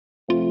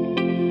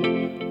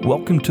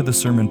Welcome to the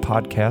Sermon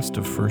Podcast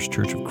of First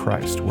Church of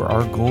Christ, where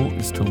our goal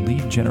is to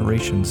lead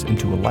generations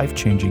into a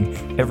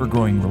life-changing,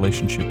 ever-growing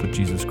relationship with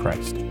Jesus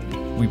Christ.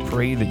 We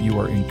pray that you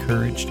are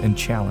encouraged and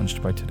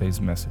challenged by today's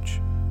message.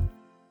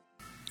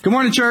 Good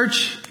morning,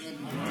 church.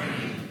 Good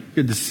morning.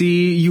 Good to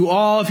see you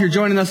all. If you're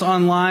joining us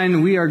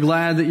online, we are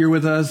glad that you're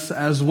with us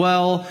as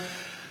well.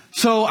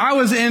 So I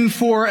was in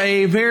for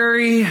a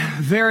very,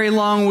 very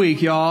long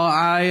week,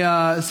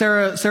 y'all.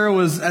 Sarah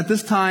was, at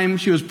this time,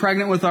 she was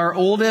pregnant with our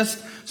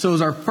oldest, so it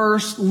was our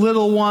first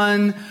little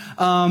one.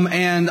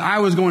 And I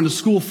was going to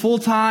school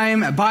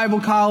full-time at Bible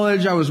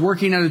college. I was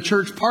working at a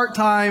church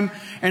part-time,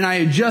 and I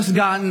had just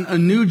gotten a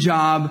new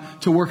job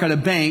to work at a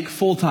bank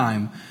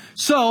full-time.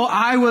 So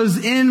I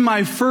was in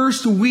my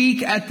first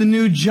week at the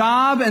new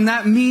job, and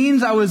that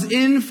means I was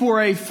in for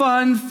a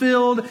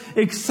fun-filled,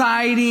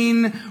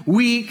 exciting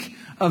week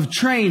of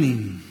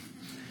training.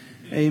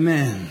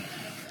 Amen.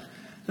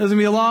 It was going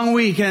to be a long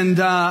week, and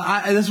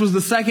this was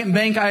the second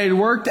bank I had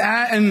worked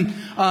at, and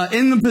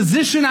in the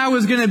position I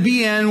was going to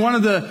be in, one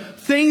of the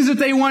things that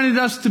they wanted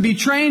us to be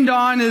trained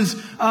on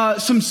is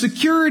some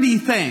security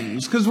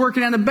things, because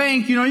working at a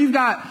bank, you've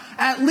got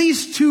at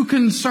least two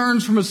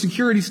concerns from a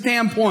security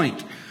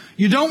standpoint.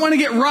 You don't want to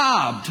get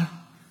robbed.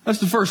 That's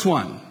the first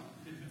one.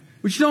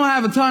 But you don't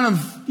have a ton of,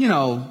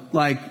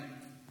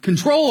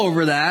 control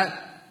over that.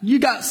 You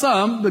got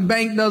some, the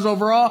bank does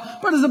overall,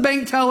 but as a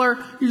bank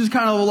teller, you're just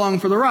kind of along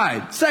for the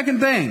ride. Second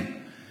thing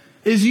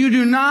is you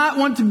do not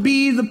want to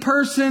be the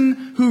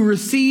person who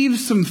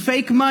receives some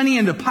fake money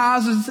and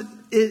deposits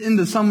it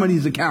into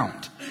somebody's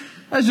account.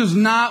 That's just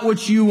not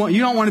what you want.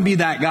 You don't want to be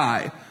that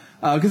guy,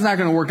 because it's not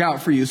going to work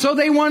out for you. So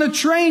they want to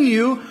train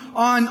you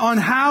on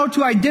how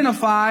to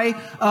identify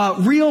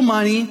real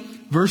money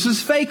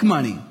versus fake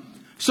money.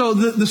 So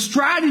the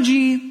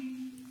strategy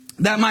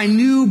that my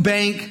new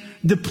bank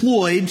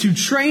deployed to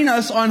train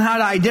us on how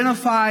to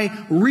identify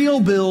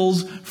real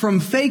bills from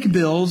fake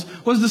bills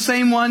was the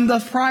same one the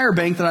prior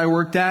bank that I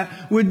worked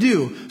at would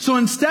do. So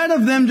instead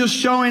of them just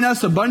showing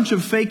us a bunch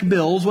of fake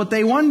bills, what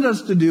they wanted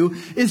us to do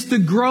is to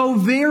grow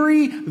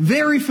very,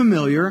 very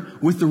familiar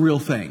with the real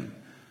thing.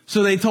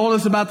 So they told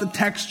us about the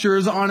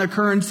textures on a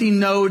currency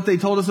note. They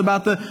told us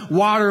about the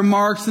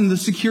watermarks and the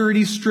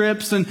security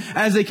strips. And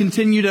as they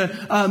continue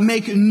to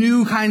make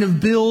new kind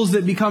of bills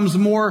that becomes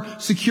more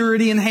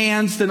security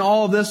enhanced and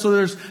all of this. So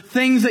there's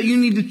things that you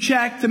need to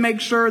check to make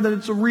sure that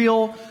it's a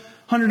real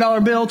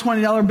 $100 bill,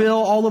 $20 bill,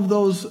 all of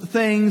those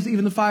things.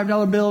 Even the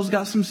 $5 bills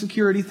got some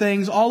security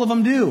things. All of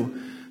them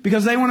do.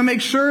 Because they want to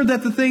make sure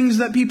that the things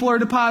that people are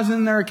depositing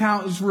in their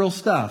account is real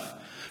stuff.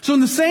 So in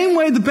the same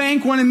way the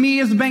bank wanted me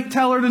as the bank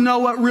teller to know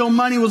what real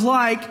money was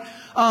like,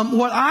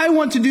 what I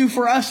want to do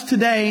for us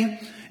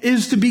today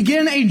is to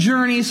begin a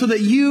journey so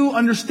that you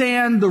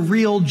understand the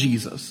real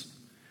Jesus.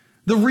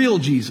 The real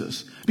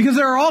Jesus. Because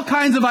there are all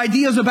kinds of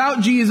ideas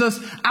about Jesus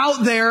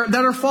out there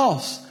that are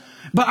false.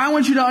 But I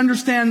want you to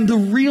understand the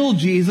real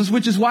Jesus,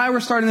 which is why we're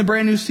starting a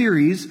brand new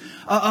series,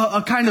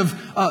 a kind of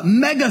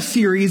mega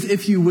series,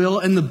 if you will,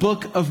 in the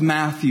book of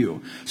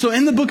Matthew. So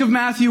in the book of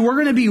Matthew, we're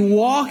going to be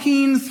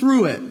walking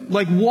through it,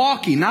 like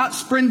walking, not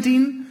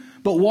sprinting,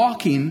 but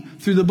walking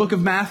through the book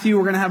of Matthew.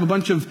 We're going to have a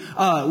bunch of,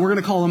 we're going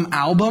to call them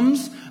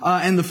albums.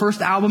 And the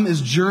first album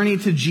is Journey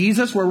to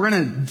Jesus, where we're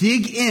going to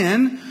dig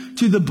in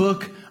to the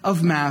book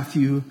of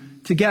Matthew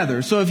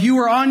together. So if you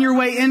were on your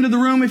way into the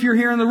room, if you're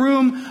here in the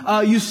room,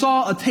 you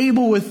saw a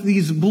table with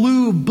these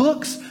blue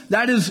books.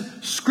 That is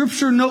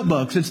scripture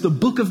notebooks. It's the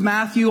book of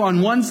Matthew.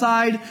 On one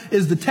side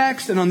is the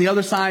text, and on the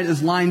other side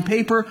is lined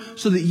paper,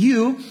 so that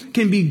you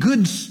can be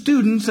good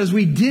students as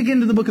we dig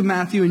into the book of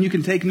Matthew, and you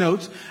can take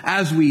notes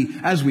as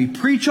we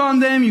preach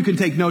on them. You can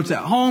take notes at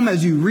home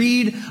as you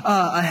read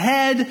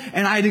ahead,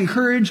 and I'd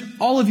encourage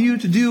all of you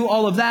to do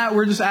all of that.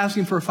 We're just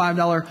asking for a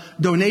 $5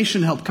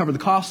 donation to help cover the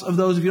costs of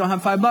those. If you don't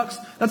have $5,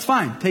 that's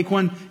fine. Take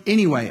one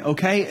anyway,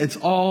 okay? It's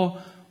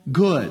all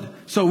good.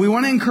 So we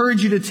want to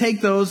encourage you to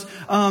take those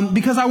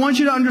because I want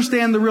you to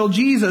understand the real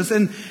Jesus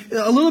and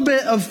a little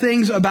bit of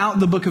things about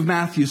the book of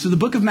Matthew. So the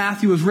book of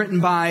Matthew was written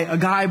by a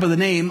guy by the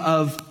name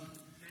of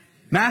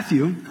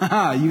Matthew.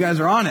 You guys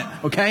are on it,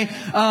 okay?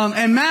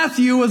 And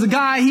Matthew was a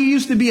guy, he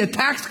used to be a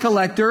tax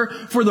collector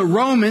for the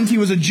Romans. He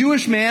was a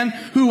Jewish man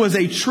who was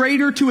a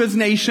traitor to his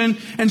nation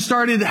and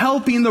started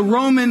helping the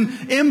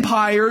Roman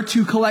Empire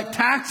to collect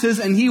taxes.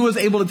 And he was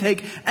able to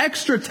take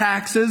extra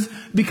taxes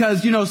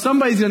because,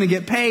 somebody's going to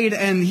get paid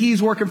and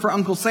he's working for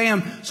Uncle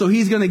Sam, so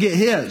he's going to get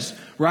his,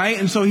 right?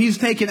 And so he's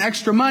taking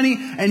extra money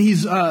and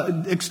he's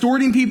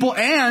extorting people.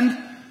 And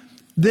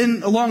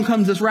then along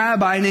comes this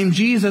rabbi named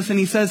Jesus, and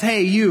he says,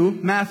 hey, you,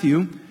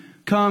 Matthew,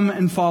 come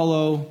and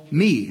follow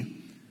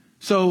me.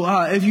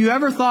 So if you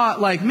ever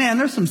thought, man,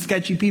 there's some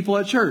sketchy people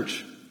at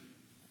church.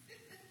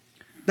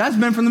 That's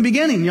been from the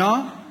beginning,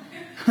 y'all.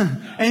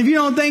 And if you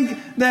don't think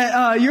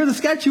that you're the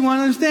sketchy one,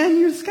 understand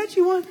you're the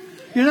sketchy one.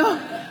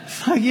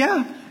 It's like,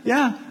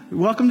 yeah,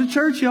 welcome to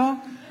church, y'all.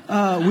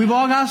 We've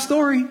all got a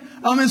story.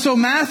 And so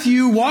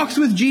Matthew walks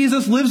with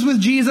Jesus, lives with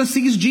Jesus,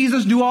 sees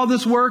Jesus do all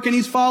this work, and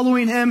he's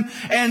following him.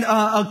 And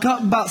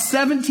about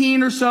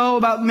 17 or so,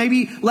 about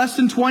maybe less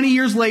than 20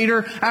 years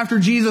later, after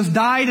Jesus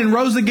died and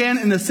rose again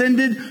and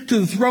ascended to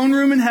the throne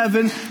room in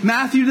heaven,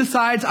 Matthew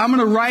decides, I'm going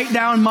to write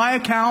down my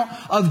account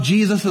of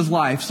Jesus'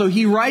 life. So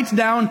he writes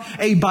down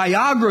a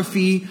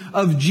biography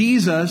of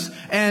Jesus,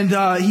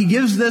 and he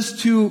gives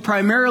this to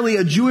primarily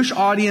a Jewish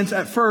audience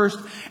at first.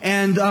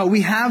 And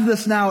we have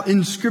this now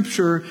in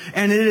Scripture,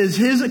 and it is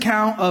his account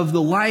of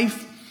the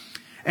life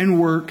and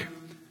work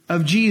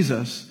of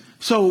Jesus.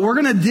 So we're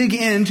going to dig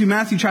into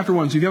Matthew chapter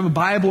 1. So if you have a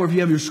Bible or if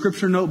you have your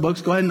Scripture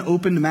notebooks, go ahead and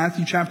open to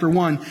Matthew chapter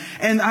 1.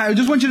 And I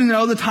just want you to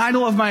know the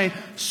title of my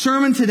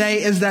sermon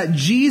today is that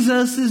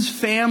Jesus'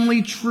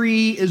 family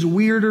tree is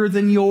weirder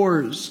than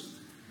yours.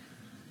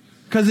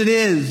 Because it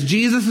is.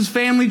 Jesus'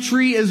 family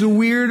tree is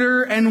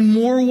weirder and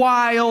more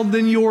wild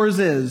than yours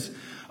is.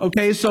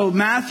 Okay, so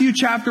Matthew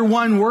chapter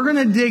 1, we're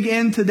going to dig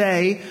in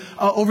today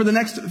over the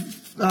next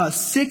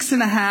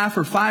 6.5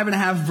 or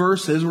 5.5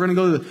 verses. We're going to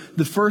go to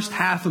the first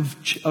half of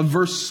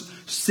verse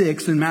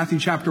 6 in Matthew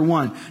chapter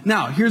 1.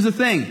 Now, here's the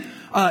thing.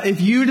 If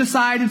you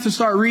decided to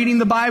start reading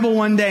the Bible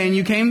one day and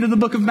you came to the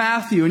book of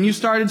Matthew and you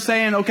started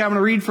saying, okay, I'm going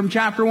to read from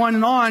chapter 1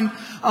 and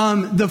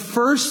on, the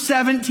first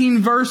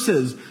 17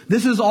 verses,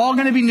 this is all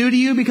going to be new to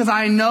you because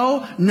I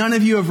know none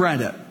of you have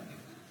read it.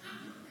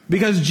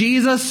 Because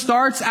Jesus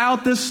starts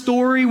out this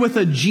story with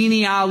a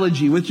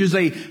genealogy, which is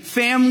a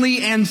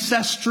family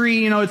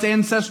ancestry. It's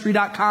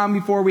Ancestry.com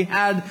before we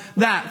had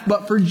that.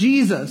 But for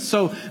Jesus.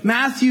 So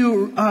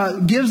Matthew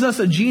gives us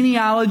a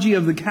genealogy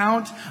of the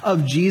count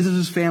of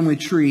Jesus' family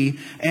tree.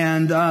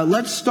 And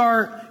let's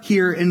start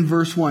here in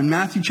verse 1.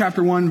 Matthew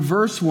chapter 1,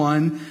 verse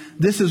 1.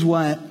 This is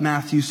what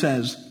Matthew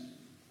says.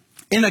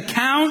 An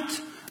account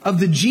of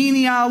the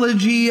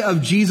genealogy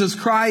of Jesus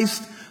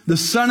Christ, the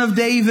son of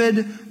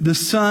David, the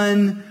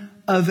son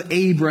of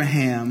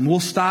Abraham.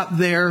 We'll stop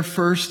there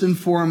first and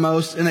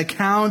foremost. An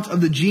account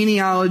of the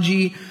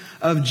genealogy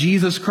of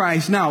Jesus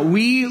Christ. Now,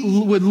 we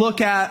would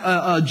look at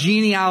a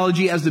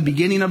genealogy as the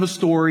beginning of a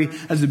story,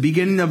 as the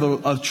beginning of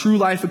a true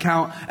life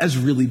account, as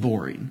really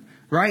boring.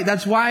 Right?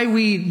 That's why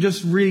we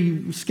just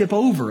really skip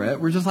over it.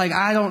 We're just like,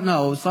 I don't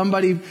know.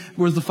 Somebody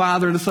was the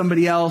father to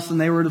somebody else,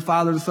 and they were the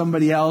father to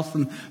somebody else,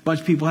 and a bunch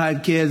of people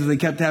had kids, and they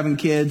kept having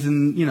kids,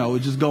 and, it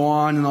would just go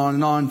on and on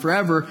and on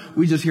forever.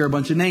 We just hear a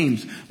bunch of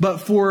names. But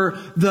for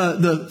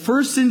the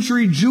first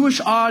century Jewish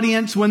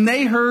audience, when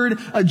they heard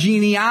a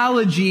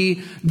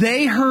genealogy,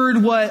 they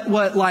heard what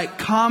like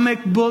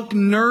comic book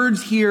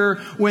nerds hear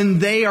when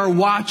they are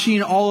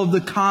watching all of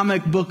the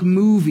comic book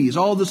movies,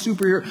 all the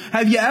superhero.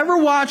 Have you ever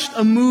watched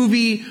a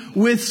movie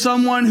with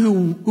someone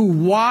who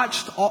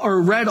watched or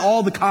read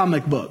all the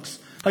comic books?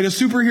 Like a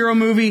superhero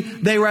movie,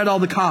 they read all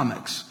the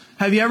comics.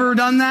 Have you ever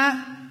done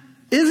that?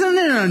 Isn't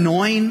it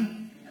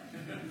annoying?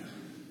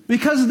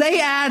 Because they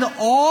add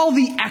all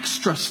the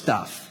extra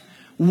stuff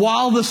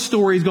while the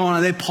story's going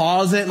on. They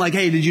pause it like,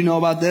 hey, did you know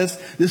about this?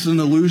 This is an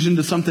allusion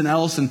to something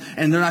else, and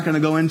they're not going to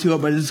go into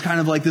it, but it's kind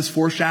of like this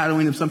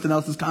foreshadowing of something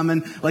else is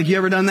coming. Like, you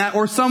ever done that?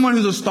 Or someone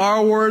who's a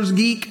Star Wars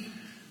geek,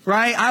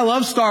 right? I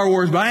love Star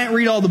Wars, but I didn't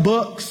read all the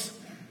books.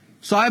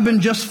 So I've been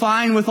just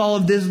fine with all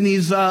of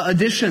Disney's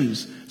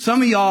editions.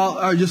 Some of y'all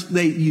are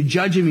you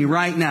judging me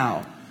right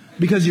now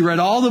because you read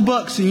all the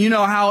books and you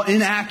know how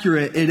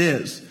inaccurate it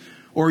is.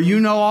 Or you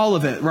know all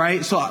of it,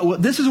 right? So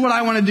this is what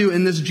I want to do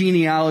in this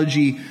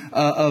genealogy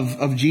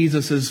of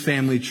Jesus'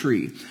 family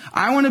tree.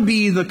 I want to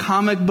be the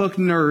comic book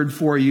nerd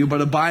for you,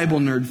 but a Bible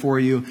nerd for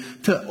you,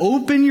 to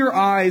open your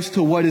eyes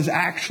to what is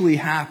actually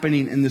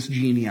happening in this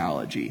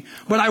genealogy.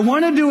 But I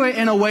want to do it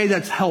in a way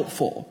that's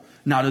helpful,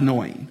 not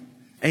annoying.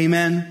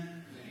 Amen?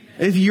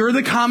 If you're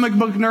the comic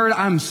book nerd,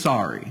 I'm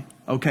sorry.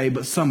 Okay?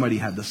 But somebody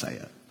had to say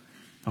it.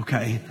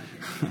 Okay?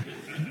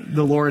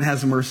 The Lord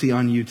has mercy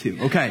on you too.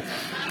 Okay.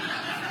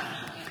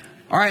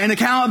 All right, an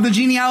account of the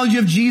genealogy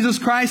of Jesus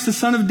Christ, the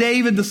son of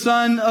David, the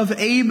son of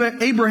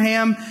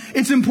Abraham.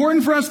 It's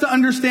important for us to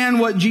understand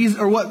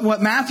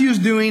what Matthew is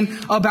doing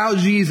about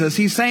Jesus.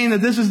 He's saying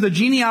that this is the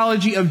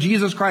genealogy of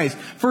Jesus Christ.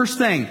 First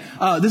thing,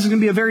 this is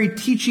going to be a very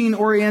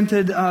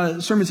teaching-oriented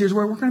sermon series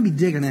where we're going to be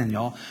digging in,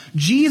 y'all.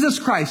 Jesus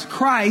Christ.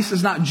 Christ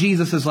is not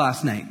Jesus'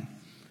 last name.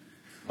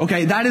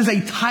 Okay, that is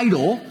a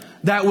title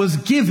that was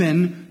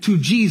given to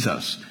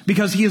Jesus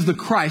because he is the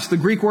Christ. The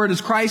Greek word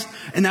is Christ,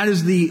 and that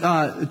is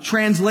the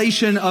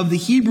translation of the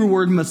Hebrew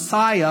word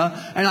Messiah.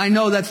 And I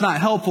know that's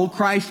not helpful.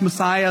 Christ,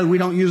 Messiah, we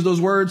don't use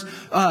those words.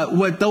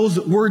 What those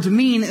words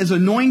mean is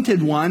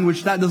anointed one,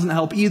 which that doesn't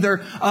help either.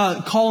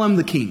 Call him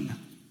the King.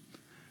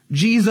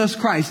 Jesus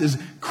Christ is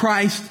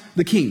Christ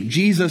the King.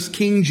 Jesus,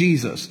 King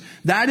Jesus.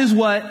 That is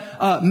what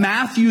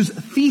Matthew's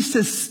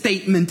thesis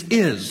statement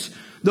is.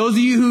 Those of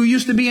you who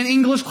used to be in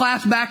English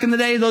class back in the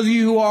day, those of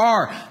you who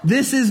are,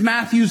 this is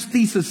Matthew's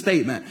thesis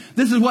statement.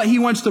 This is what he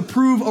wants to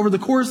prove over the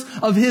course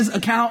of his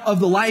account of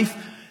the life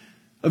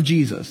of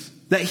Jesus.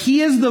 That he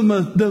is the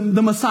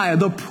Messiah,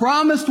 the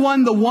promised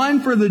one, the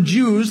one for the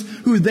Jews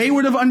who they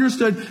would have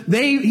understood.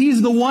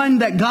 He's the one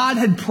that God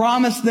had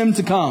promised them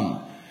to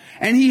come.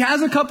 And he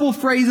has a couple of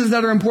phrases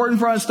that are important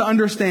for us to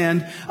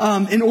understand.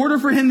 In order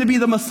for him to be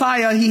the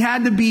Messiah, he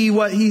had to be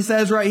what he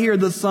says right here,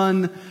 the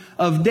son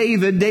of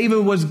David.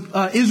 David was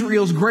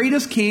Israel's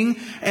greatest king,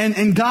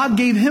 and God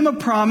gave him a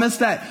promise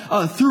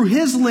that through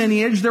his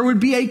lineage there would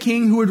be a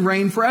king who would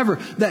reign forever.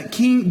 That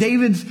King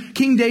David's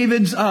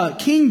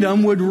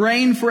kingdom would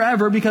reign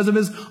forever because of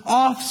his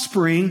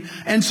offspring.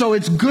 And so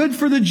it's good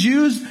for the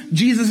Jews.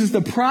 Jesus is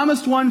the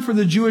promised one for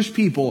the Jewish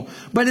people.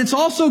 But it's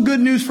also good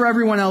news for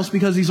everyone else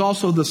because he's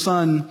also the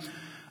son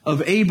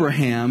of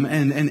Abraham,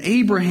 and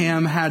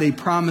Abraham had a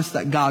promise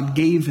that God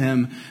gave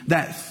him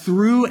that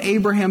through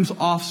Abraham's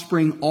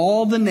offspring,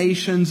 all the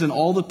nations and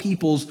all the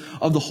peoples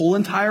of the whole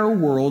entire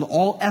world,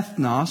 all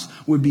ethnos,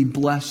 would be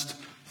blessed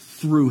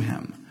through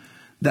him.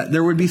 That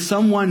there would be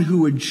someone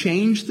who would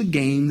change the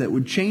game, that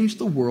would change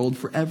the world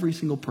for every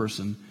single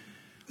person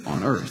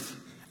on earth.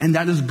 And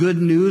that is good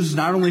news,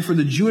 not only for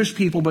the Jewish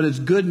people, but it's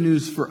good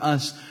news for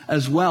us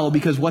as well,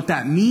 because what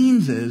that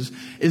means is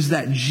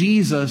that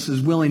Jesus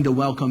is willing to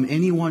welcome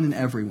anyone and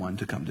everyone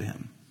to come to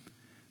him.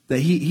 That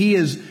he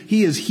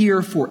is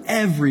here for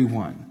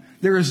everyone.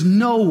 There is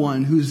no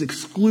one who's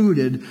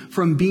excluded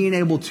from being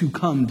able to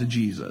come to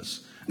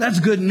Jesus.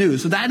 That's good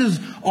news. So that is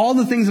all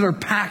the things that are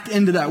packed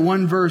into that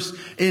one verse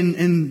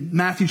in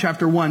Matthew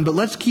chapter 1. But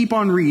let's keep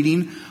on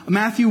reading.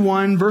 Matthew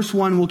 1, verse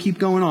 1, we'll keep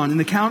going on. An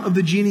account of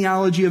the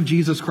genealogy of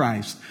Jesus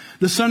Christ,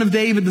 the son of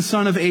David, the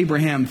son of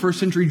Abraham. First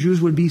century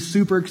Jews would be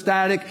super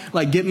ecstatic.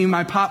 Like, get me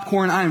my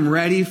popcorn. I'm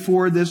ready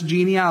for this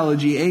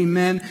genealogy.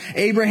 Amen.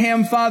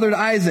 Abraham fathered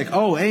Isaac.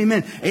 Oh,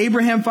 amen.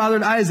 Abraham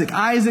fathered Isaac.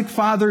 Isaac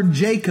fathered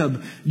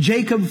Jacob.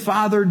 Jacob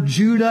fathered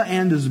Judah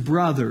and his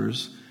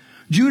brothers.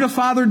 Judah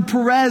fathered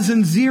Perez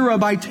and Zerah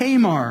by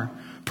Tamar.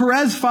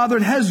 Perez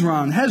fathered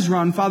Hezron.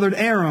 Hezron fathered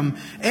Aram.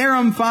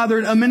 Aram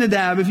fathered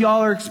Aminadab. If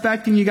y'all are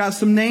expecting, you got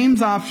some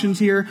names options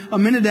here.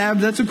 Aminadab,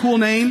 that's a cool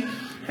name.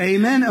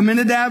 Amen.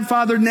 Aminadab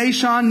fathered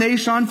Nahshon.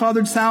 Nahshon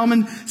fathered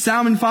Salmon.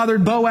 Salmon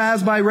fathered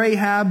Boaz by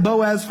Rahab.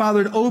 Boaz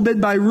fathered Obed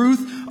by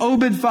Ruth.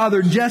 Obed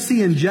fathered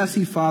Jesse. And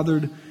Jesse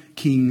fathered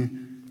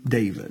King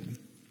David.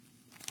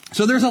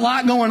 So there's a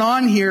lot going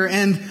on here,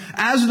 and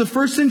as the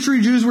first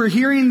century Jews were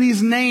hearing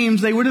these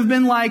names, they would have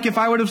been like, if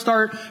I would have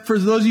for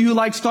those of you who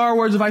like Star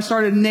Wars, if I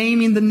started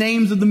naming the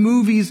names of the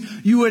movies,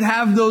 you would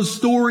have those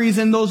stories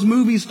and those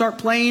movies start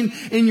playing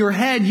in your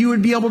head. You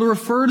would be able to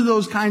refer to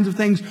those kinds of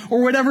things,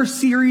 or whatever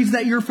series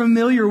that you're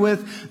familiar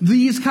with.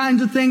 These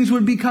kinds of things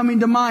would be coming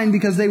to mind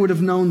because they would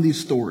have known these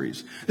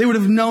stories. They would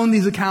have known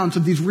these accounts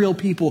of these real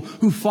people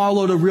who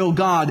followed a real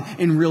God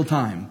in real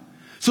time.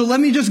 So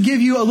let me just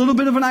give you a little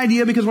bit of an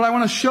idea, because what I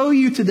want to show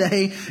you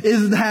today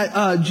is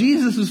that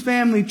Jesus'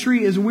 family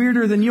tree is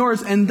weirder than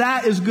yours, and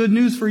that is good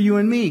news for you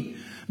and me.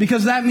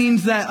 Because that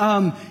means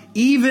that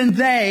even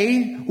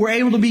they were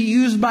able to be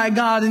used by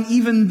God, and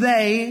even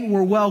they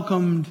were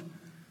welcomed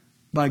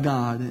by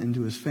God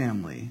into his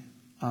family.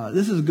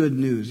 This is good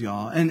news,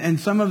 y'all. And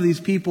some of these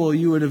people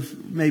you would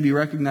have maybe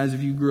recognized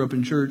if you grew up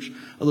in church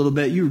a little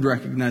bit. You would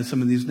recognize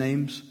some of these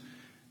names.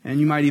 And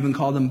you might even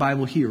call them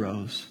Bible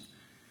heroes.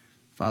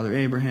 Father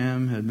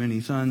Abraham had many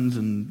sons,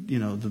 and,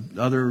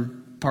 the other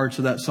parts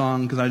of that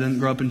song, because I didn't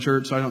grow up in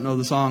church, so I don't know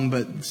the song,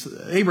 but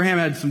Abraham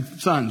had some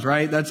sons,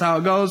 right? That's how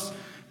it goes.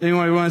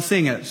 Anyone want to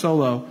sing it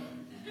solo?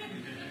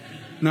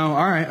 No?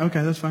 All right.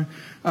 Okay, that's fine.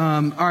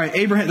 All right.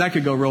 Abraham, that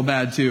could go real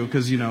bad too,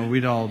 because,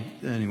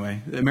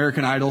 anyway,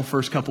 American Idol,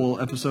 first couple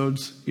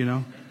episodes,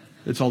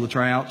 it's all the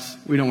tryouts.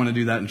 We don't want to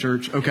do that in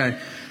church. Okay.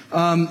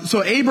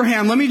 So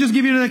Abraham, let me just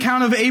give you an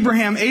account of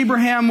Abraham.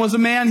 Abraham was a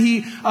man,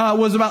 he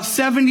was about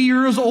 70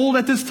 years old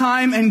at this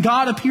time, and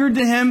God appeared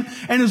to him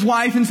and his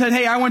wife and said,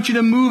 hey, I want you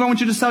to move, I want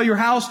you to sell your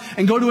house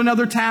and go to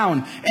another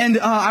town. And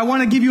I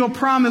want to give you a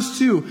promise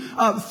too.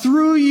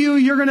 Through you,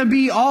 you're going to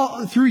be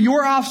through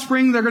your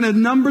offspring, they're going to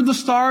number the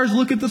stars,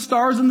 look at the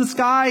stars in the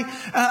sky,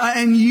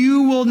 and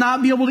you will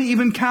not be able to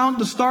even count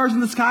the stars in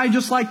the sky.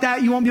 Just like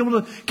that, you won't be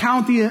able to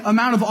count the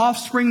amount of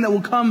offspring that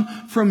will come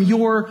from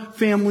your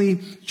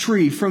family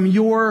tree, from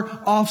your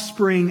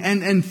offspring,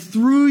 and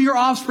through your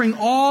offspring,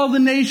 all the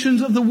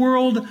nations of the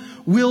world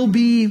will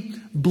be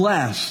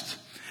blessed.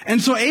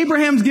 And so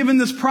Abraham's given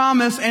this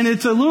promise, and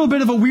it's a little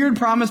bit of a weird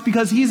promise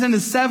because he's in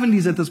his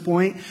 70s at this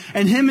point,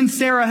 and him and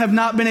Sarah have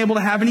not been able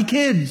to have any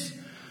kids.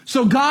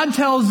 So God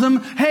tells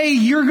them, hey,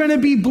 you're going to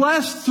be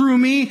blessed through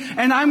me,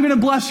 and I'm going to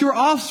bless your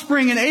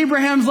offspring. And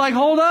Abraham's like,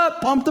 hold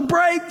up, pump the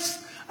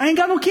brakes. I ain't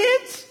got no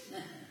kids.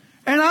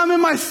 And I'm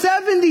in my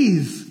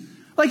 70s.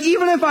 Like,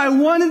 even if I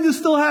wanted to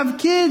still have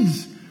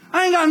kids,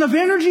 I ain't got enough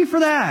energy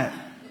for that.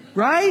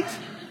 Right?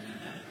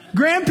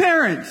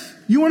 Grandparents,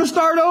 you want to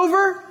start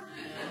over?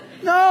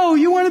 No,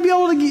 you want to be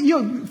able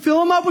to fill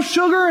them up with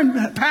sugar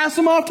and pass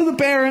them off to the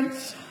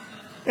parents.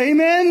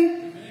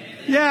 Amen?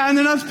 Yeah, and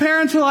then us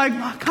parents are like,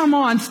 oh, come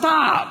on,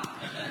 stop.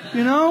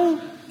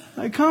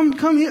 Like,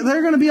 come here.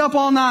 They're going to be up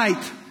all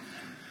night.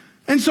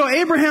 And so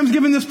Abraham's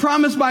given this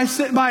promise by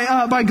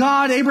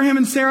God. Abraham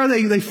and Sarah,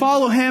 they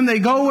follow him. They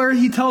go where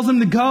he tells them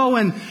to go.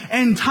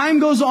 And time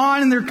goes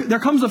on, and there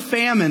comes a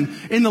famine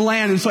in the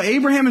land. And so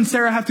Abraham and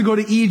Sarah have to go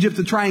to Egypt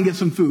to try and get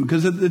some food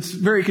because it's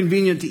very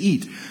convenient to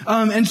eat.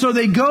 And so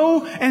they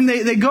go, and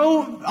they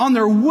go on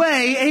their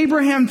way.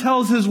 Abraham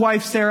tells his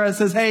wife Sarah,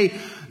 says, hey,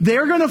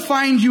 they're going to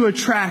find you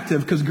attractive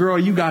because, girl,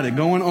 you got it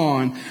going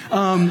on.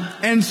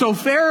 And so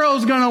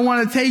Pharaoh's going to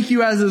want to take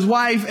you as his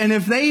wife. And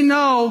if they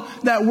know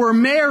that we're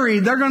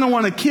married, they're going to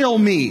want to kill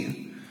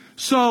me.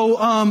 So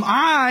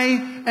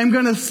I am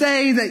going to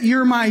say that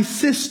you're my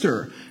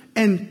sister.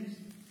 And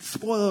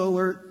spoiler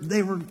alert,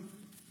 they were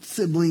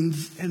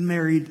siblings and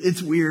married.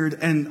 It's weird,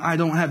 and I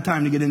don't have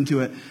time to get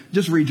into it.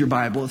 Just read your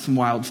Bible. It's some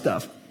wild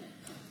stuff.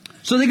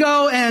 So they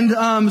go,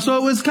 and so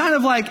it was kind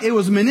of like, it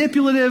was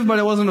manipulative, but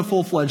it wasn't a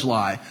full-fledged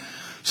lie.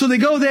 So they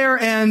go there,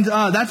 and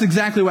that's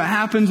exactly what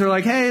happens. They're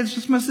like, hey, it's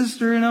just my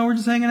sister, we're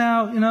just hanging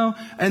out,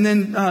 And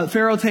then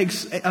Pharaoh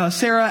takes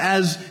Sarah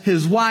as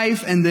his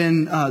wife, and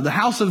then the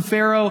house of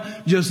Pharaoh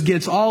just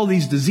gets all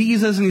these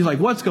diseases, and he's like,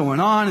 what's going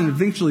on? And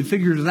eventually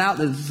figures it out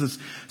that it's this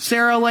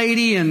Sarah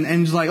lady, and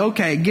he's like,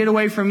 okay, get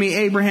away from me,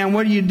 Abraham,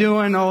 what are you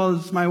doing? Oh,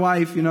 it's my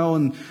wife,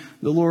 and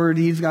the Lord,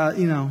 he's got,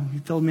 he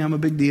told me I'm a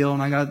big deal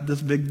and I got this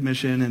big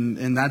mission,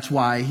 and that's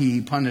why he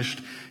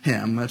punished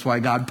him. That's why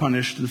God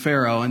punished the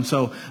Pharaoh. And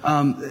so,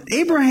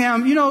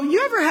 Abraham,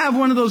 you ever have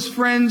one of those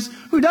friends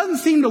who doesn't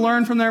seem to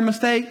learn from their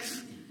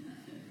mistakes?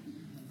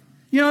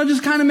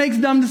 Just kind of makes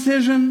dumb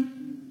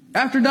decision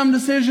after dumb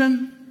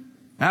decision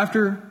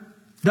after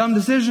dumb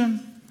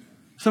decision.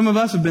 Some of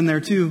us have been there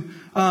too.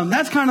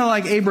 That's kind of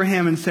like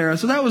Abraham and Sarah.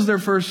 So that was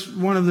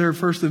one of their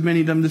first of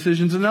many dumb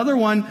decisions. Another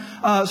one,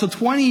 so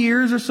 20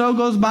 years or so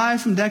goes by,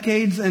 some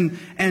decades,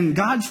 and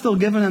God's still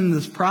giving him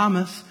this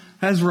promise,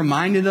 has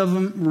reminded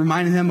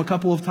him a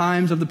couple of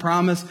times of the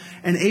promise,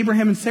 and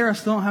Abraham and Sarah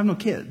still don't have no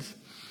kids.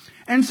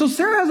 And so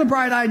Sarah has a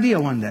bright idea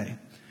one day.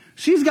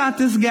 She's got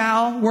this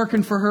gal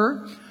working for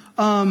her,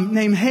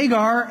 named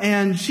Hagar,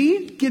 and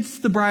she gets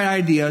the bright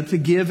idea to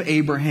give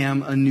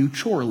Abraham a new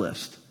chore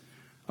list.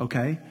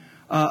 Okay?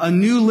 A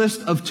new list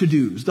of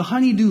to-dos, the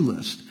honey-do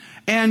list.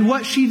 And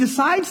what she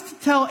decides to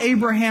tell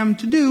Abraham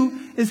to do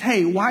is,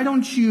 hey, why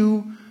don't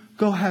you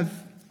go have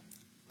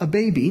a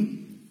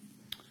baby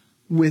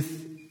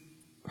with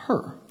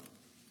her,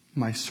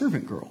 my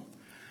servant girl.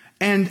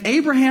 And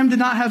Abraham did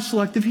not have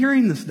selective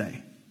hearing this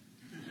day.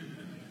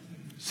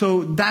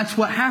 So that's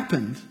what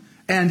happened.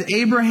 And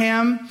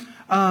Abraham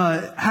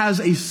has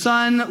a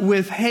son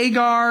with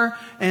Hagar,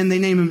 and they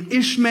name him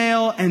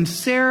Ishmael, and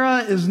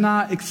Sarah is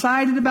not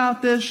excited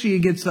about this. She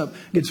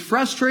gets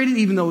frustrated,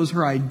 even though it was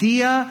her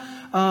idea.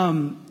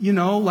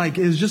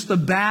 It's just a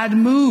bad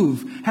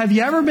move. Have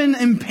you ever been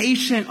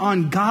impatient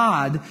on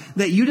God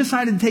that you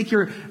decided to take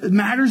your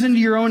matters into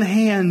your own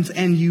hands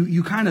and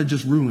you kind of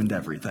just ruined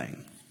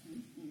everything?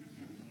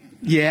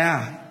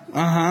 Yeah.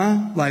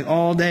 Like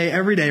all day,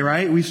 every day,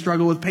 right? We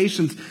struggle with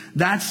patience.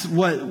 That's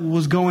what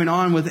was going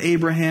on with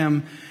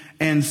Abraham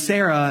and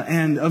Sarah.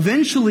 And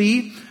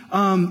eventually,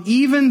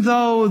 even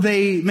though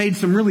they made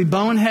some really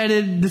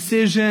boneheaded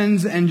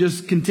decisions and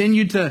just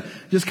continued to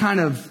just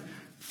kind of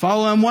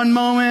follow him one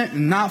moment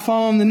and not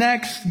follow him the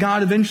next,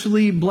 God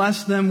eventually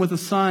blessed them with a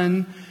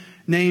son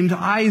named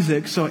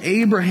Isaac. So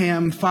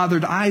Abraham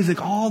fathered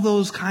Isaac. All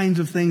those kinds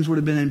of things would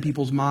have been in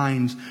people's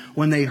minds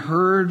when they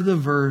heard the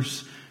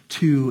verse,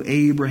 to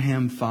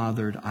Abraham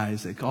fathered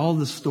Isaac. All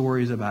the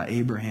stories about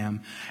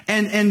Abraham.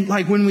 And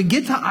like when we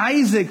get to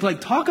Isaac, like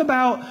talk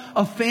about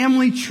a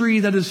family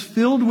tree that is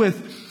filled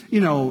with,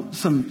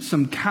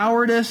 some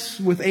cowardice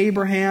with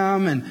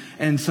Abraham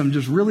and some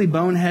just really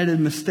boneheaded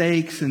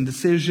mistakes and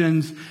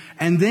decisions.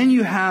 And then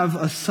you have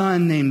a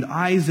son named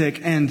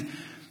Isaac, and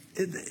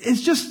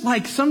it's just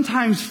like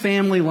sometimes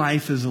family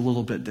life is a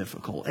little bit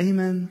difficult.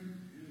 Amen.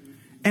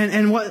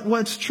 And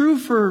what's true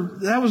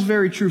that was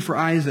very true for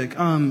Isaac.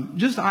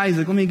 Just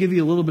Isaac, let me give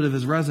you a little bit of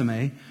his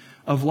resume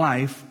of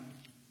life.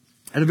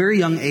 At a very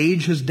young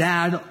age, his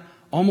dad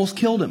almost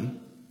killed him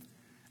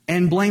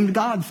and blamed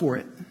God for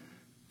it.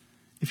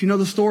 If you know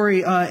the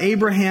story,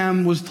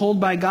 Abraham was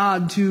told by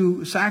God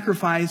to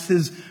sacrifice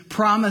his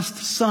promised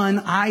son,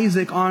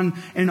 Isaac, on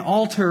an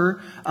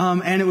altar.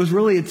 And it was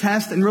really a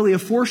test and really a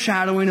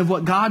foreshadowing of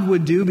what God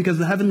would do, because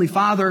the Heavenly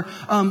Father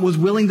was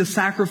willing to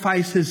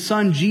sacrifice his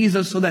son,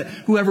 Jesus, so that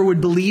whoever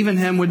would believe in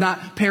him would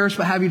not perish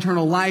but have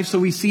eternal life. So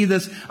we see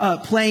this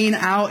playing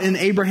out in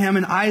Abraham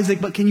and Isaac.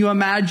 But can you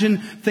imagine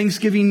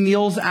Thanksgiving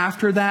meals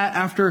after that,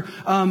 after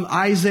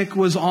Isaac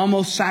was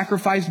almost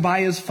sacrificed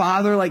by his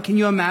father? Like, can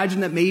you imagine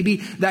that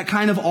maybe that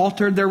kind of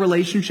altered their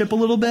relationship a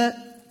little bit?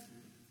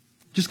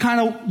 Just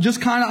kind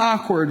of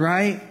awkward,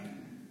 right?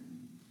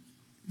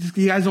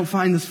 You guys don't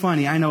find this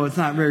funny. I know it's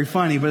not very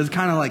funny, but it's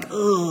kind of like,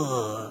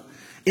 ugh.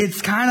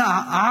 It's kind of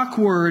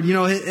awkward,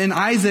 and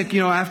Isaac,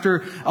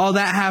 after all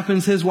that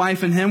happens, his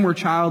wife and him were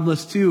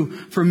childless too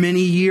for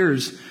many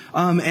years.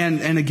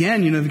 And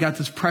again, you've got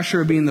this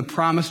pressure of being the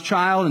promised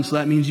child. And so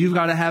that means you've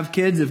got to have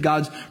kids if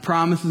God's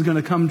promise is going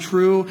to come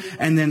true.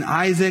 And then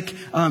Isaac,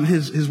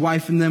 his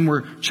wife and them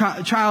were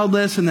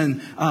childless. And then,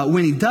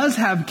 when he does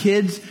have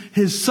kids,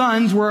 his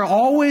sons were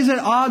always at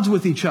odds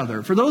with each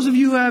other. For those of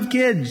you who have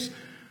kids,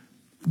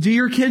 do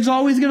your kids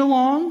always get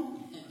along?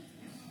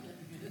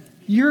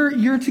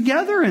 You're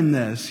together in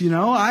this,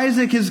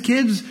 Isaac, his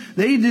kids,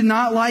 they did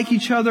not like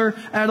each other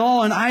at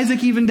all. And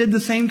Isaac even did the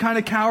same kind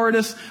of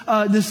cowardice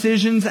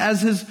decisions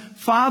as his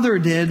father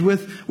did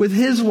with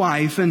his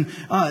wife. And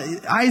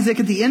Isaac,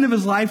 at the end of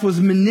his life,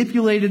 was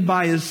manipulated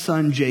by his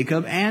son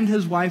Jacob and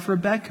his wife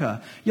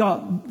Rebekah.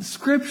 Y'all,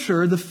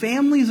 Scripture, the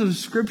families of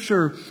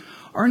Scripture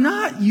are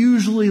not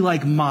usually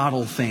like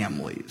model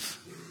families.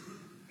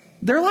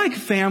 They're like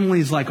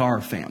families like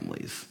our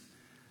families.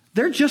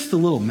 They're just a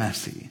little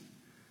messy.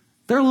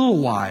 They're a little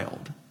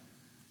wild.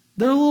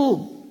 They're a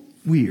little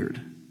weird.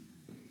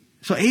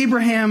 So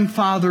Abraham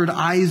fathered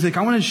Isaac.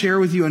 I want to share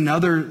with you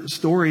another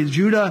story.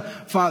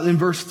 In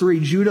verse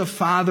 3, Judah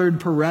fathered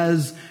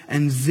Perez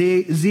and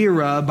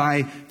Zerah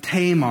by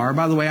Tamar.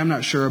 By the way, I'm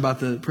not sure about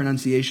the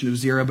pronunciation of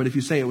Zerah, but if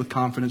you say it with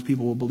confidence,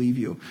 people will believe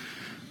you.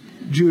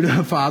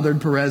 Judah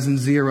fathered Perez and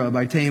Zerah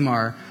by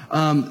Tamar.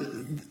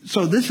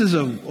 So this is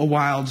a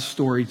wild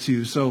story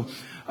too. So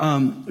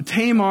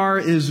Tamar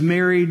is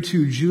married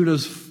to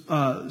Judah's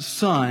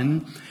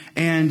son,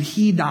 and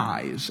he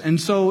dies.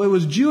 And so it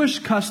was Jewish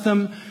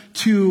custom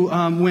to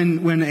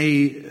when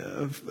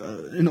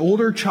an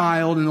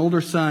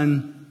older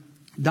son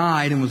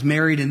died and was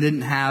married and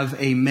didn't have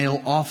a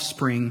male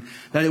offspring,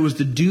 that it was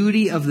the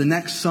duty of the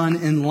next son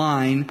in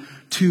line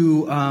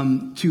to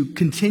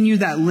continue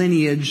that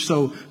lineage.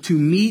 So to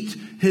meet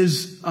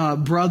his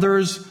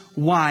brother's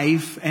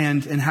wife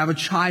and have a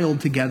child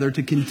together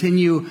to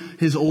continue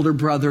his older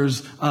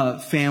brother's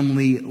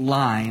family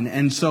line.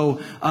 And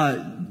so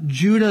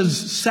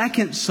Judah's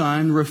second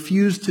son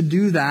refused to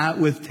do that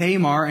with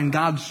Tamar, and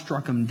God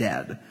struck him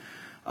dead.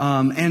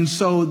 And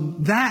so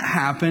that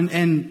happened,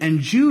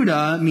 and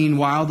Judah,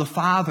 meanwhile, the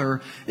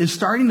father, is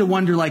starting to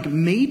wonder,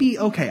 maybe,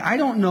 I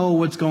don't know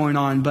what's going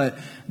on, but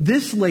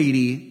this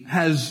lady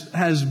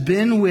has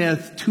been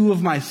with two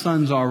of my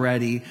sons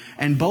already,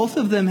 and both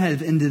of them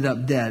have ended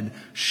up dead.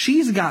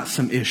 She's got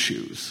some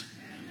issues,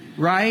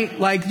 right?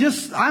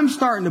 I'm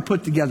starting to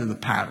put together the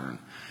pattern.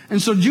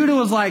 And so Judah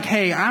was like,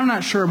 hey, I'm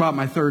not sure about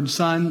my third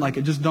son.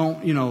 It just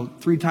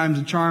don't, 3 times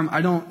the charm.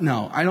 I don't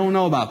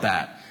know about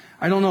that.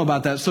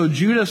 So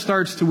Judah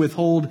starts to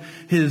withhold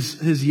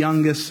his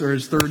youngest or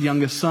his third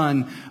youngest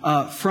son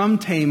from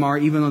Tamar,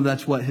 even though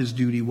that's what his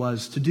duty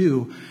was to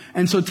do.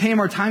 And so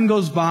time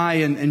goes by,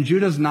 and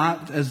Judah's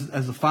not, as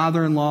the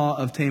father-in-law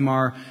of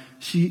Tamar,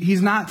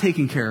 he's not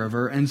taking care of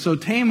her. And so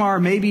Tamar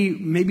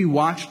maybe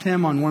watched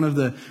him on one of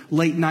the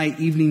late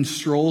night evening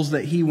strolls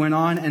that he went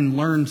on and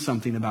learned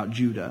something about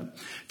Judah.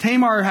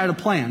 Tamar had a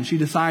plan. She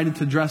decided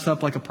to dress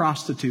up like a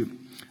prostitute,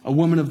 a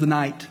woman of the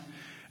night.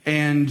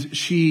 And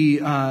she,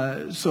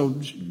 so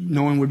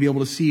no one would be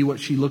able to see what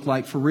she looked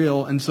like for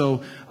real. And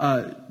so,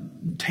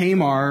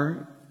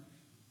 Tamar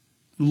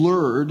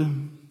wooed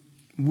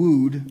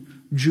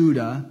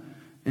Judah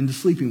into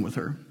sleeping with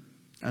her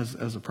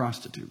as a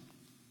prostitute.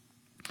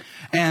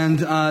 And,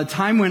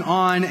 time went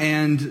on,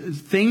 and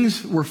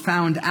things were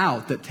found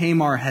out that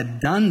Tamar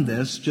had done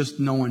this, just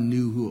no one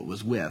knew who it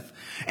was with.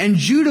 And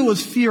Judah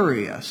was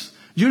furious.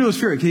 Because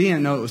he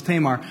didn't know it was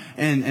Tamar.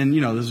 And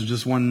this was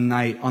just one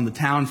night on the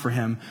town for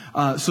him.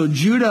 So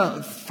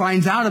Judah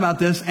finds out about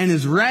this and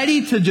is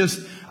ready to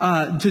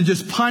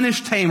just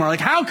punish Tamar.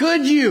 How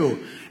could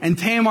you? And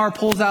Tamar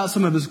pulls out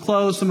some of his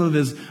clothes, some of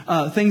his,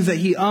 things that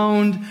he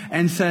owned,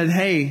 and said,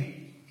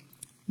 hey,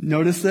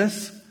 notice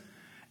this?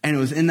 And it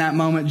was in that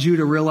moment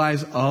Judah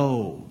realized,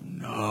 oh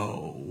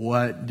no,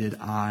 what did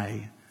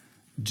I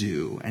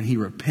do? And he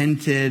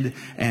repented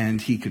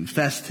and he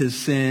confessed his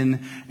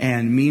sin.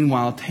 And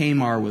meanwhile,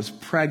 Tamar was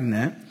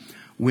pregnant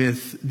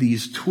with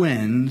these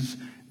twins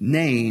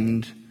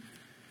named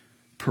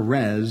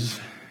Perez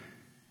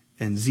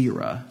and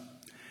Zerah.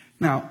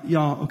 Now,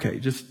 y'all,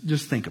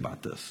 just think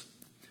about this.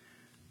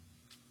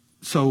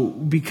 So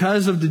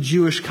because of the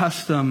Jewish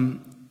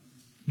custom,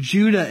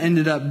 Judah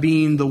ended up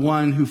being the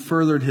one who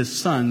furthered his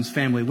son's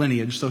family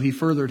lineage. So he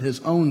furthered his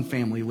own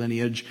family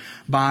lineage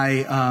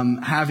by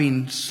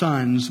having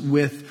sons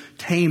with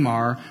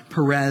Tamar,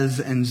 Perez,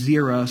 and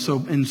Zerah.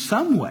 So in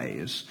some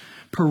ways,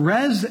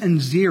 Perez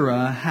and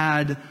Zerah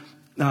had,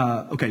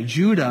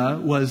 Judah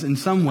was in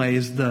some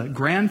ways the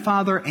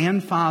grandfather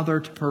and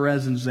father to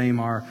Perez and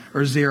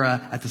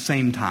Zerah at the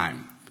same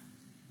time.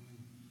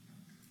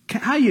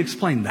 How do you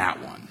explain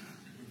that one?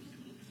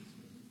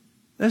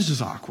 That's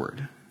just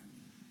awkward.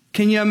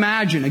 Can you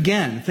imagine,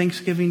 again,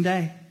 Thanksgiving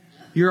Day?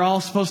 You're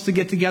all supposed to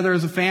get together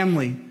as a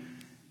family.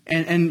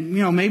 And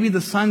maybe the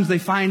sons, they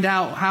find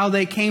out how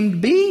they came to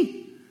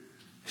be.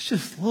 It's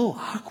just a little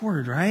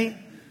awkward, right?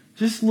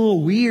 Just a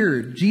little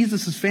weird.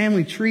 Jesus'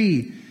 family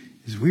tree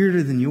is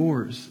weirder than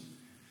yours.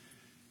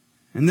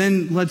 And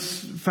then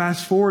let's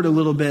fast forward a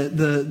little bit.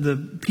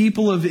 The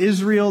people of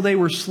Israel, they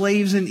were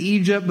slaves in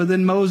Egypt, but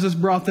then Moses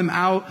brought them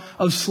out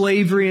of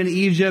slavery in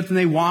Egypt, and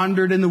they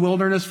wandered in the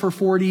wilderness for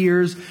 40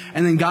 years.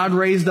 And then God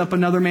raised up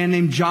another man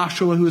named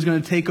Joshua who was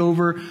going to take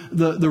over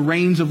the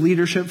reins of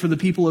leadership for the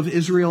people of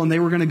Israel, and they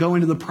were going to go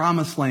into the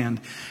promised land.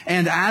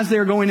 And as they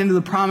were going into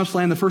the promised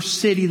land, the first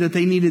city that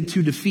they needed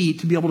to defeat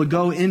to be able to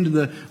go into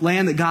the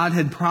land that God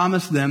had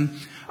promised them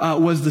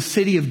was the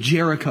city of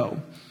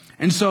Jericho.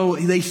 And so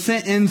they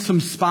sent in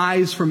some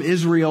spies from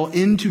Israel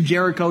into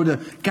Jericho to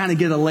kind of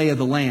get a lay of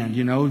the land,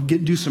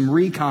 do some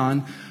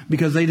recon,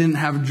 because they didn't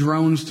have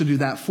drones to do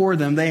that for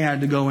them. They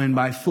had to go in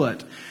by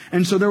foot.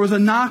 And so there was a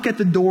knock at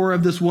the door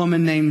of this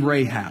woman named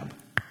Rahab.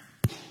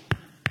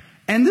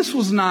 And this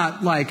was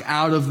not like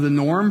out of the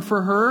norm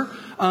for her,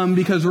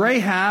 because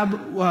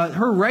Rahab,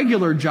 her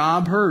regular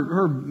job,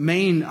 her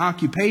main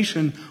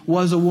occupation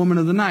was a woman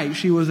of the night.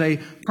 She was a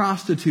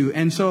prostitute.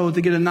 And so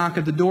to get a knock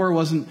at the door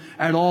wasn't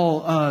at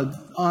all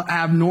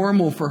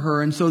abnormal for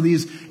her. And so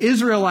these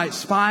Israelite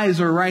spies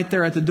are right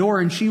there at the door,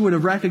 and she would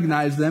have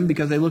recognized them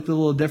because they looked a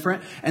little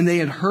different, and they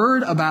had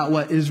heard about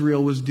what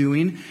Israel was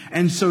doing.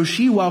 And so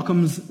she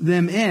welcomes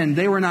them in.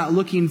 They were not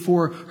looking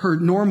for her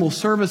normal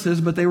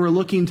services, but they were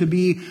looking to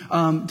be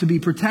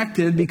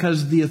protected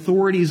because the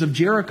authorities of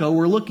Jericho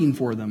were looking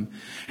for them.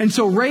 And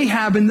so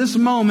Rahab in this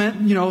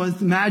moment,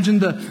 imagine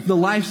the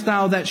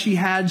lifestyle that she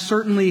had,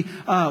 certainly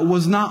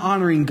was not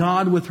honoring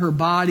God with her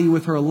body,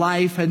 with her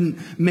life,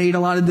 hadn't made a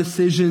lot of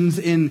decisions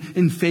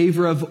in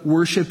favor of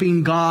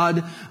worshiping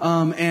God.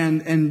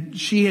 And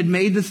she had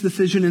made this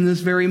decision in this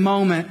very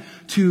moment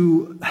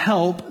to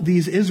help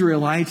these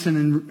Israelites,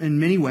 and in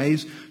many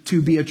ways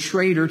to be a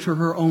traitor to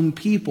her own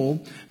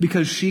people,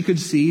 because she could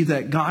see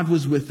that God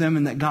was with them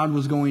and that God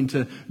was going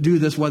to do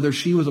this whether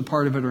she was a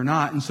part of it or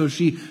not. And so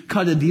she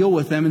cut a deal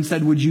with them and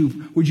said, would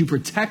you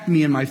protect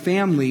me and my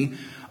family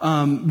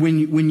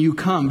when you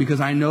come, because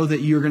I know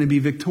that you're going to be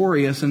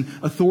victorious. And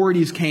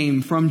authorities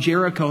came from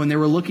Jericho and they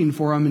were looking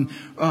for him.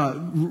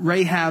 And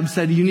Rahab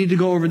said, you need to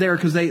go over there,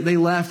 because they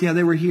left. Yeah,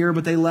 they were here,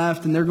 but they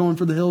left, and they're going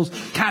for the hills.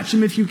 Catch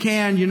them if you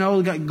can,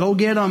 go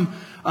get them.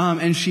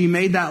 And she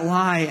made that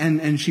lie,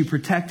 and she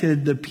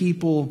protected the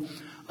people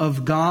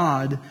of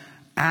God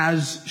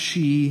as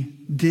she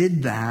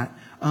did that.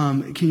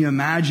 Can you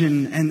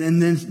imagine?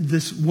 And then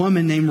this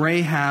woman named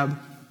Rahab,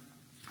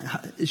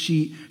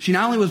 she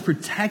not only was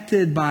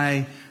protected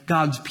by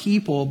God's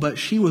people, but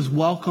she was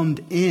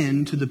welcomed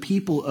into the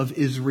people of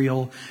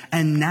Israel.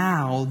 And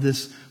now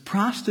this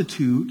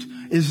prostitute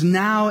is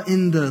now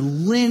in the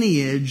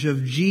lineage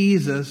of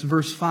Jesus.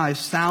 Verse 5,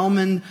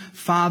 Salmon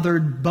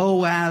fathered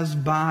Boaz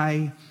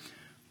by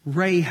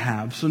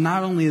Rahab. So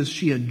not only is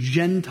she a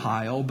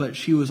Gentile, but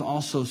she was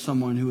also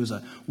someone who was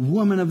a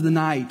woman of the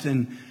night,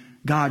 and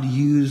God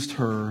used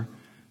her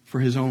for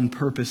his own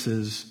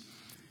purposes,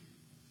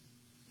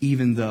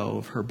 even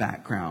though her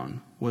background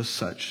was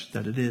such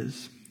that it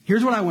is.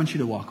 Here's what I want you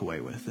to walk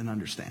away with and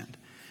understand,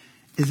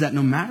 is that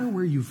no matter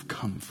where you've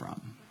come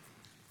from,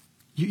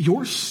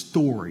 your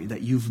story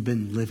that you've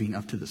been living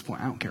up to this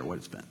point, I don't care what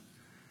it's been,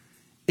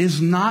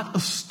 is not a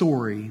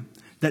story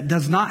that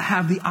does not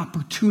have the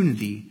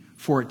opportunity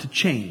for it to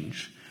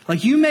change.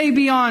 Like, you may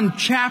be on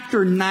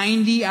chapter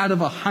 90 out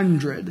of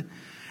 100,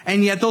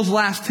 and yet those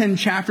last 10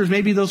 chapters,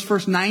 maybe those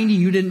first 90,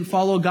 you didn't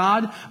follow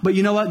God. But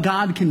you know what?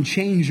 God can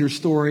change your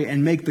story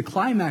and make the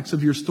climax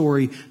of your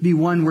story be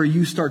one where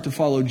you start to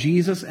follow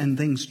Jesus and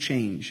things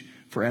change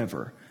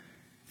forever.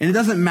 And it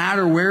doesn't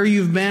matter where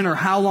you've been or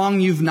how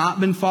long you've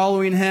not been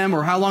following him,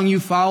 or how long you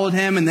followed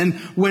him and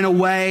then went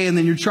away and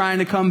then you're trying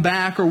to come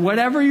back, or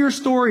whatever your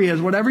story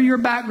is, whatever your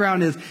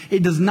background is.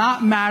 It does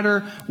not matter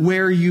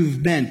where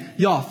you've been.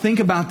 Y'all, think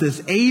about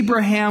this.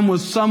 Abraham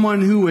was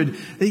someone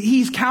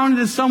he's counted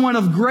as someone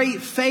of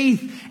great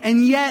faith,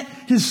 and yet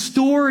his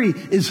story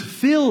is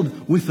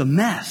filled with a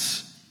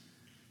mess.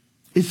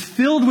 It's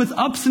filled with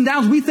ups and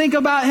downs. We think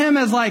about him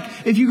as like,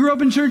 if you grew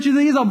up in church, you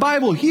think he's a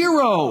Bible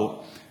hero.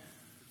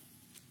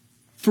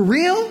 For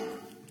real?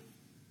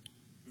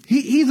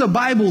 He's a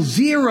Bible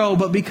zero,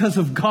 but because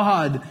of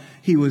God,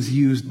 he was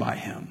used by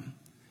him.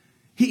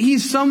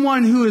 He's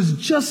someone who is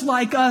just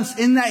like us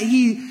in that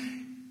he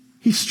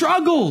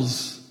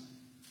struggles.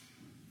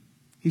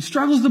 He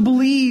struggles to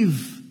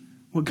believe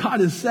what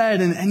God has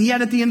said. And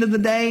yet at the end of the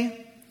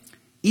day,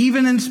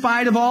 even in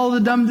spite of all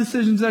the dumb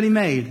decisions that he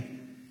made,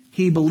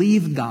 he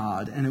believed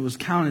God, and it was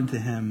counted to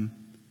him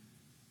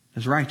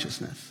as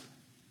righteousness.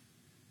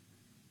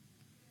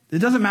 It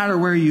doesn't matter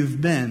where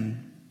you've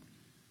been.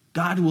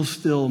 God will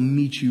still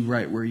meet you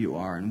right where you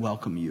are and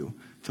welcome you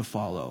to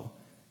follow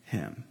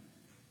him.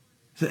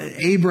 So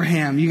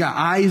Abraham, you got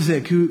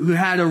Isaac, who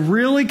had a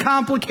really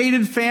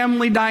complicated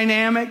family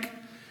dynamic.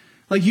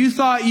 Like, you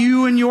thought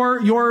you and your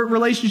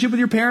relationship with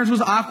your parents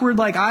was awkward.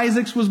 Like,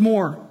 Isaac's was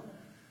more.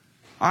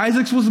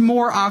 Isaac's was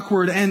more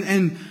awkward.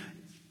 And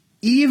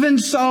even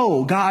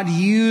so, God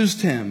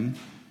used him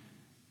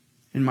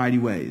in mighty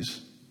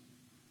ways.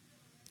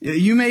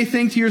 You may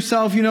think to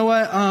yourself, you know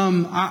what?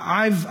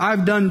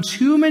 I've done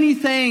too many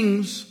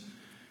things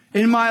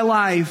in my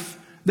life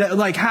That,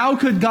 like, how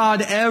could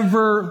God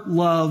ever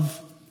love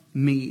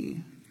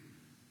me?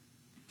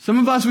 Some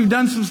of us, we've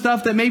done some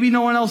stuff that maybe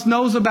no one else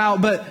knows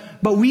about,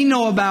 but we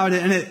know about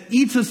it and it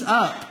eats us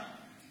up.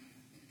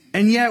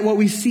 And yet what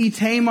we see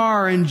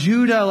Tamar and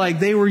Judah, like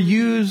they were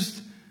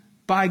used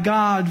by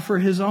God for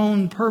his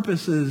own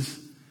purposes.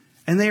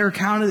 And they are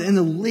counted in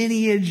the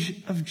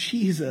lineage of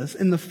Jesus,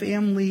 in the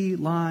family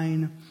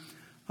line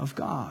of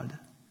God.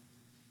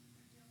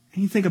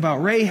 And you think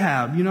about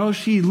Rahab,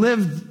 she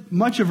lived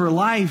much of her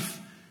life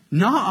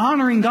not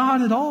honoring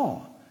God at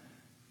all.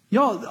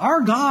 Y'all,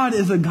 our God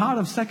is a God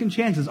of second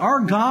chances.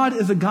 Our God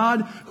is a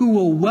God who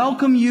will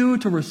welcome you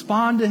to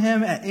respond to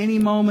him at any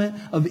moment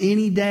of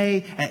any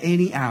day, at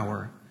any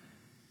hour.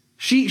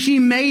 She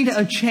made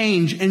a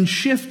change and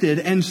shifted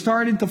and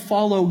started to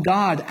follow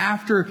God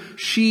after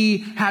she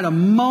had a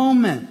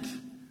moment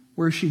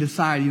where she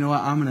decided, you know what,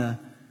 I'm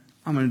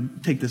gonna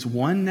take this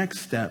one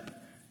next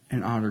step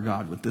and honor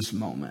God with this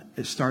moment.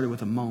 It started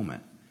with a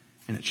moment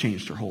and it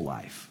changed her whole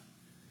life.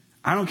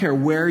 I don't care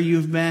where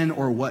you've been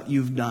or what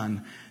you've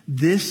done.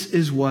 This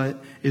is what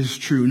is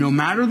true. No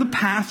matter the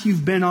path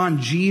you've been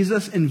on,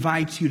 Jesus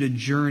invites you to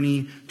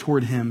journey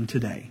toward him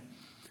today.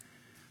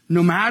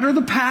 No matter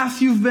the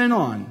path you've been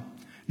on,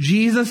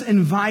 Jesus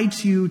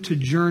invites you to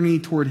journey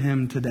toward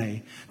him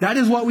today. That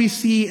is what we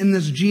see in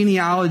this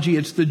genealogy.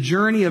 It's the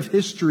journey of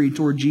history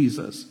toward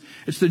Jesus.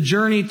 It's the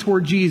journey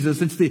toward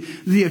Jesus. It's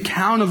the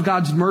account of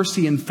God's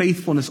mercy and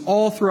faithfulness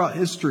all throughout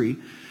history.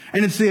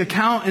 And it's the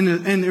account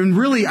and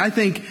really, I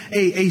think,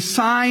 a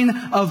sign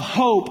of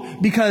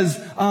hope because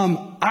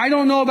I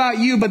don't know about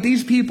you, but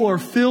these people are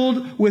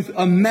filled with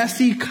a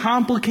messy,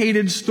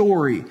 complicated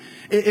story.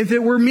 If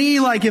it were me,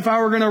 like if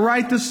I were going to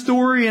write this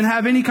story and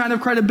have any kind of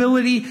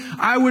credibility,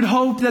 I would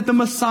hope that the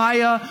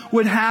Messiah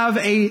would have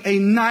a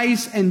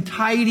nice and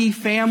tidy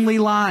family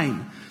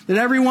line. That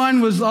everyone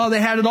they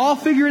had it all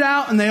figured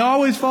out and they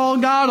always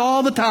followed God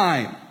all the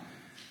time.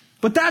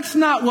 But that's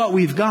not what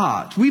we've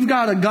got. We've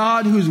got a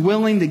God who's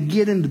willing to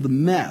get into the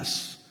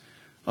mess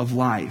of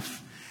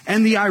life.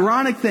 And the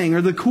ironic thing,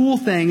 or the cool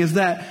thing, is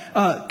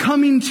that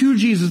coming to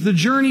Jesus, the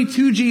journey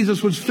to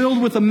Jesus was filled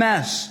with a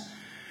mess.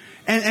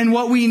 And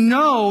what we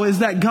know is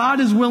that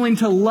God is willing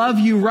to love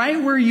you right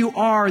where you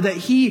are, that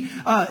He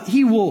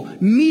will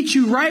meet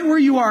you right where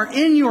you are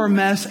in your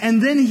mess,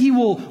 and then He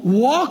will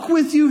walk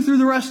with you through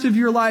the rest of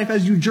your life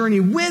as you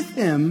journey with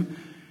Him,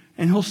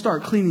 and He'll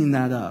start cleaning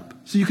that up.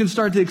 So you can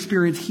start to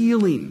experience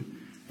healing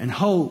and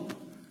hope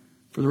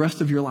for the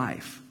rest of your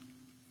life.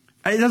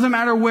 It doesn't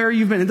matter where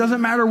you've been. It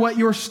doesn't matter what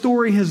your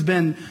story has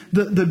been.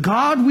 The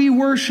God we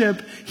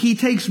worship, He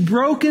takes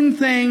broken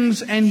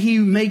things and He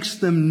makes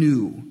them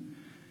new.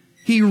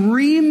 He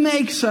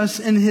remakes us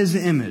in His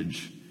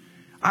image.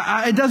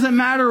 It doesn't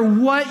matter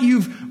what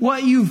you've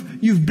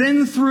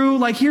been through.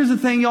 Like, here's the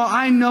thing, y'all.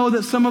 I know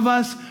that some of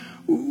us,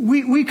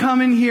 we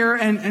come in here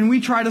and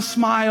we try to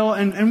smile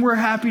and we're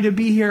happy to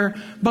be here,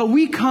 but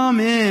we come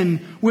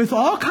in with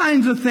all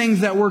kinds of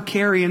things that we're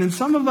carrying. And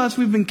some of us,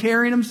 we've been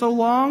carrying them so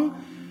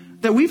long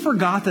that we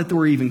forgot that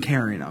we're even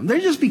carrying them. They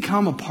just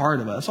become a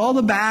part of us. All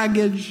the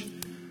baggage,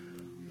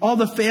 all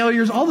the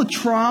failures, all the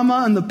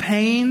trauma and the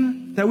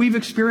pain that we've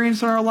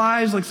experienced in our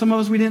lives. Like some of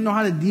us, we didn't know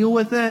how to deal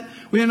with it.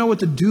 We didn't know what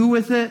to do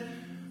with it.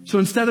 So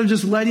instead of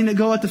just letting it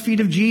go at the feet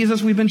of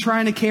Jesus, we've been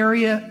trying to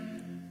carry it.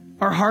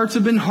 Our hearts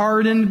have been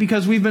hardened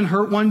because we've been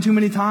hurt one too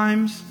many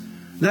times.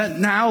 That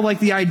now, like,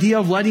 the idea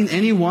of letting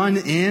anyone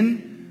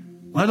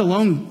in, let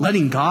alone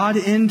letting God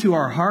into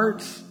our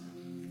hearts,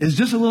 is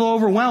just a little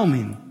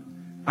overwhelming.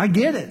 I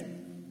get it.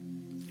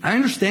 I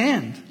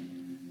understand.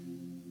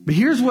 But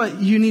here's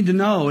what you need to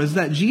know is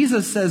that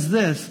Jesus says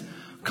this: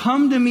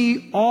 "Come to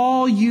me,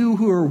 all you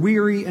who are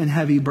weary and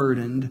heavy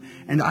burdened,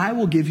 and I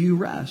will give you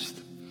rest."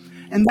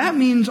 And that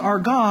means our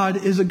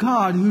God is a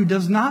God who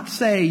does not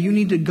say you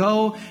need to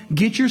go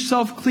get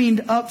yourself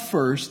cleaned up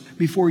first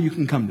before you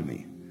can come to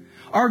me.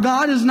 Our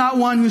God is not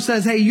one who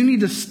says, hey, you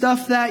need to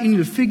stuff that, you need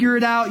to figure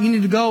it out, you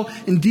need to go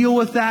and deal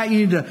with that,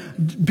 you need to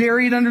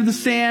bury it under the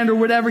sand or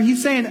whatever.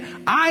 He's saying,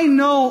 I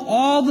know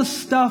all the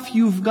stuff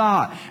you've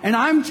got, and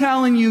I'm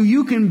telling you,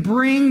 you can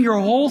bring your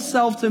whole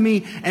self to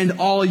me and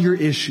all your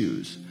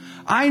issues.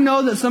 I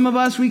know that some of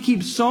us, we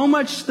keep so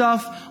much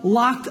stuff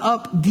locked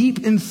up deep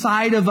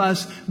inside of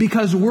us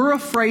because we're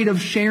afraid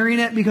of sharing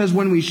it, because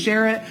when we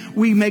share it,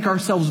 we make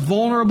ourselves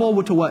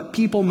vulnerable to what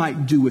people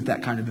might do with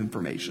that kind of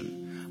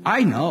information.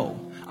 I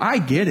know. I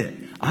get it.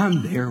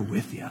 I'm there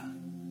with you.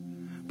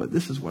 But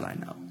this is what I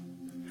know.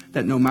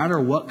 That no matter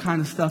what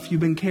kind of stuff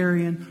you've been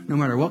carrying, no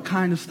matter what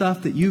kind of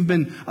stuff that you've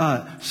been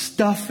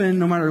stuffing,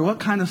 no matter what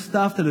kind of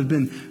stuff that have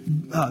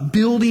been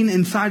building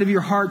inside of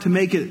your heart to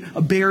make it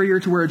a barrier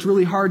to where it's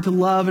really hard to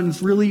love and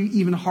it's really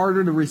even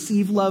harder to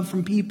receive love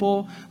from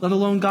people, let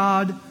alone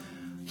God.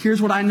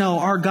 Here's what I know.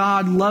 Our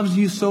God loves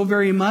you so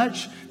very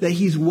much that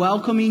He's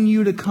welcoming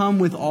you to come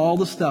with all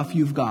the stuff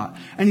you've got.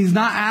 And He's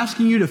not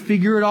asking you to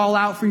figure it all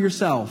out for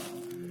yourself.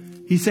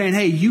 He's saying,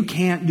 hey, you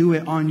can't do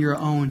it on your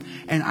own,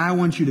 and I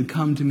want you to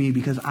come to me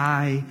because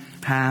I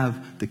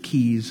have the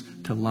keys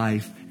to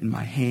life in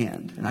my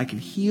hand, and I can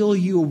heal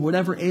you of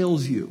whatever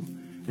ails you.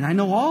 And I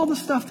know all the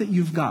stuff that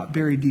you've got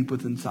buried deep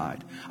within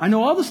inside. I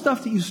know all the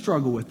stuff that you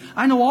struggle with.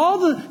 I know all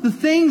the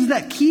things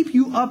that keep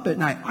you up at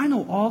night. I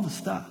know all the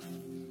stuff.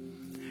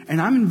 And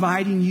I'm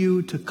inviting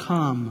you to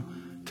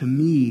come to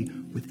me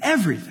with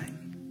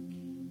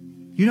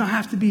everything. You don't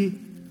have to be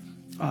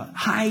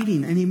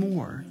hiding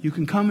anymore. You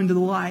can come into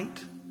the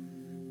light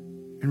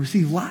and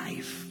receive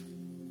life.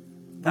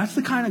 That's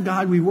the kind of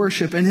God we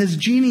worship. And his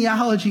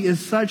genealogy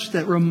is such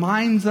that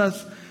reminds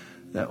us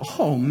that,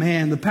 oh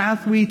man, the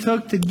path we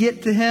took to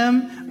get to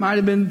him might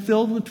have been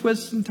filled with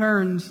twists and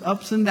turns,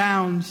 ups and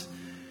downs.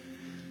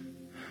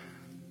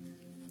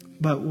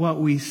 But what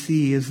we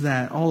see is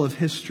that all of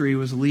history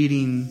was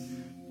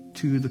leading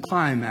to the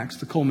climax,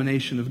 the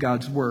culmination of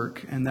God's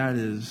work, and that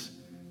is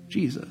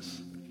Jesus.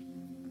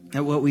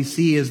 And what we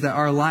see is that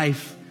our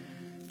life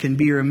can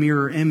be a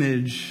mirror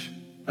image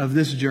of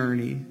this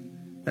journey.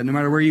 That no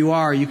matter where you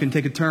are, you can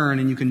take a turn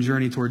and you can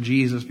journey toward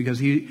Jesus, because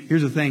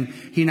here's the thing.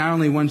 He not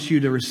only wants you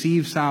to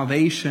receive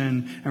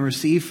salvation and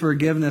receive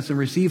forgiveness and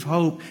receive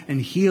hope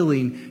and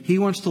healing, he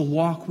wants to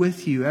walk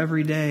with you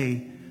every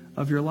day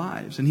of your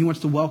lives. And he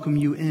wants to welcome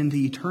you into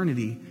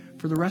eternity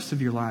for the rest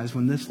of your lives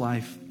when this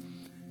life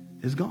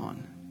is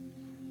gone.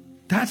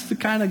 That's the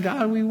kind of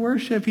God we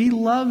worship. He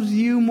loves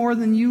you more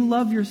than you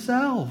love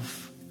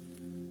yourself.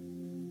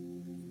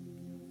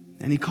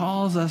 And he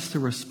calls us to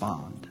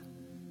respond.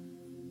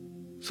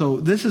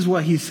 So this is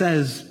what he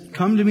says.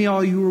 Come to me,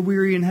 all you who are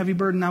weary and heavy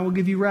burdened, I will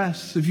give you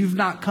rest. If you've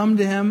not come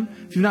to him,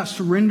 if you've not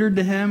surrendered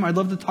to him, I'd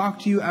love to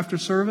talk to you after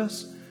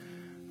service.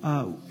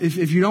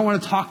 If you don't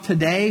want to talk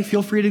today,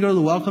 feel free to go to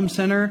the Welcome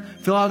Center,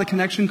 fill out a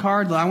connection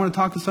card. I want to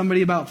talk to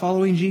somebody about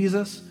following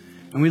Jesus.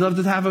 And we'd love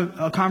to have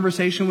a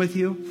conversation with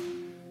you.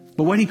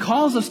 But what he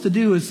calls us to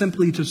do is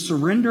simply to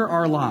surrender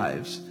our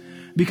lives.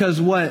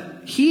 Because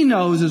what he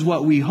knows is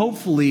what we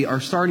hopefully are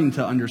starting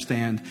to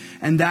understand.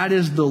 And that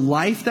is the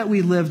life that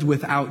we lived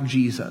without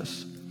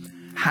Jesus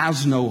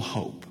has no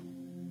hope.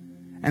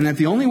 And that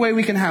the only way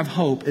we can have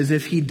hope is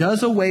if he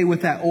does away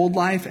with that old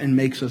life and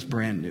makes us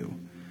brand new.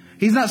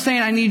 He's not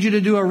saying, I need you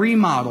to do a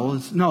remodel.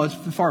 It's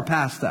far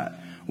past that.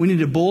 We need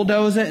to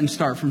bulldoze it and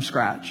start from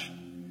scratch.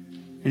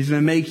 And he's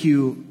going to make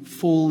you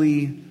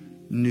fully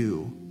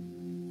new.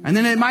 And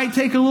then it might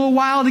take a little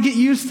while to get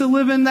used to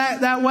living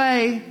that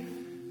way.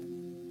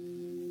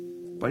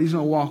 But he's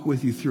going to walk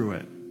with you through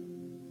it.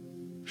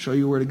 Show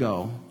you where to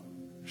go.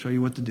 Show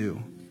you what to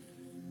do.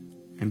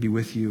 And be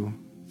with you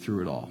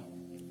through it all.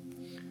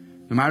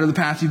 No matter the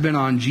path you've been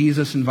on,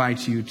 Jesus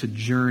invites you to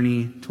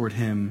journey toward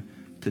him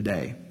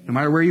today. No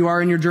matter where you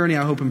are in your journey,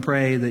 I hope and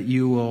pray that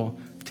you will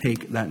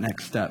take that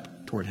next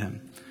step toward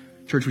him.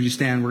 Church, would you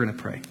stand? We're going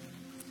to pray.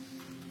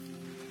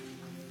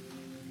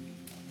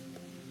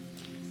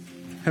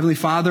 Heavenly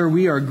Father,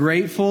 we are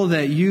grateful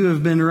that you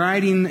have been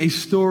writing a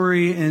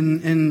story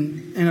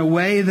in a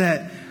way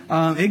that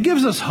it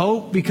gives us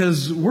hope,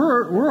 because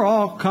we're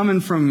all coming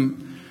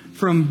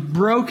from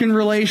broken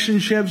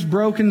relationships,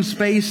 broken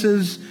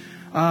spaces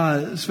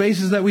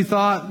that we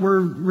thought were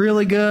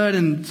really good,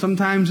 and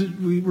sometimes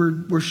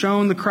we're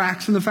shown the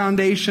cracks in the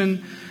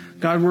foundation.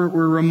 God,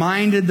 we're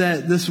reminded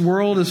that this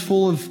world is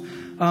full of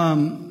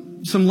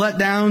some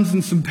letdowns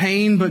and some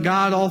pain, but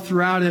God, all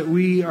throughout it,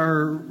 we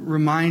are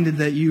reminded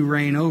that you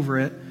reign over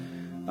it,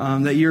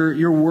 that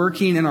you're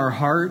working in our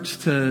hearts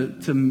to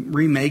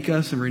remake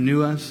us and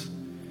renew us.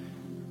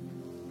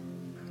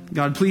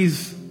 God,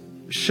 please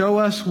show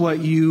us what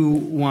you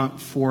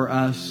want for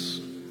us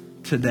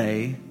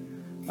today.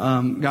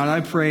 God,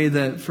 I pray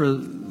that for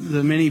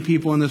the many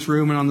people in this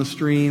room and on the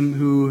stream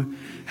who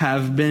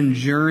have been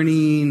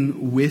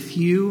journeying with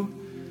you,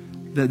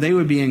 that they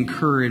would be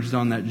encouraged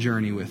on that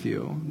journey with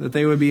you. That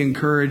they would be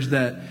encouraged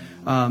that,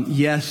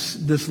 yes,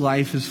 this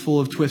life is full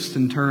of twists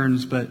and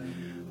turns, but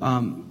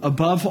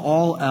above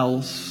all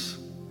else,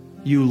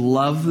 you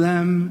love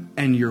them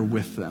and you're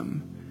with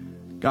them.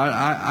 God,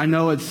 I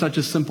know it's such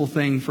a simple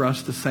thing for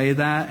us to say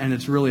that, and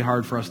it's really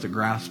hard for us to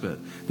grasp it.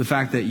 The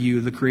fact that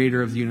you, the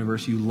creator of the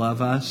universe, you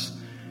love us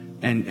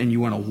and you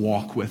want to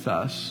walk with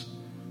us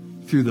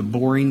through the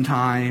boring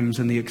times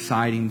and the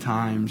exciting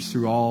times,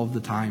 through all of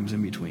the times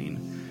in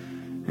between.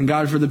 And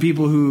God, for the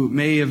people who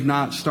may have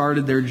not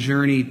started their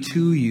journey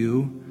to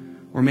you,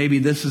 or maybe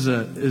this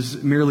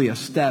is merely a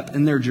step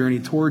in their journey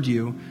toward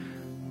you,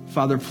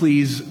 Father,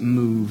 please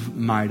move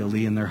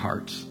mightily in their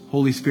hearts.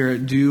 Holy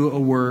Spirit, do a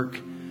work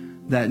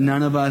that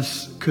none of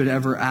us could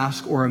ever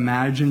ask or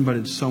imagine, but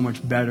it's so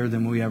much better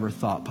than we ever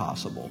thought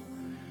possible.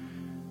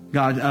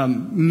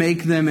 God,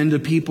 make them into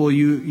people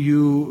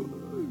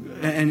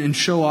and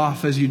show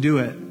off as you do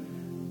it,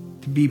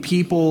 to be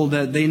people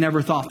that they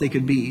never thought they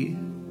could be.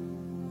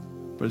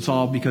 But it's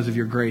all because of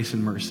your grace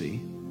and mercy.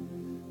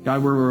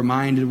 God, we're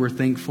reminded, we're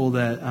thankful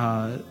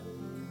that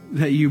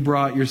you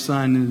brought your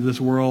son into this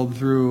world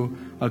through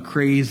a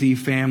crazy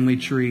family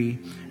tree.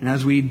 And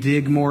as we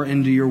dig more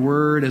into your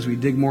word, as we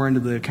dig more into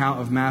the account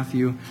of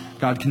Matthew,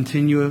 God,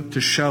 continue to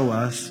show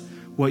us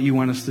what you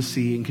want us to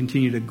see and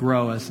continue to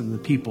grow us in the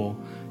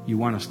people you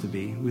want us to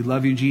be. We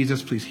love you,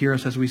 Jesus. Please hear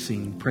us as we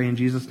sing. Pray in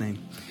Jesus'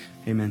 name.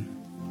 Amen.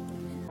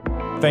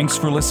 Thanks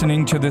for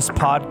listening to this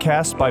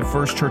podcast by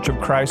First Church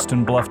of Christ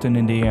in Bluffton,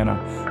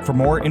 Indiana. For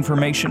more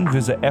information,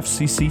 visit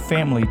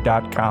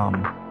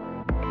fccfamily.com.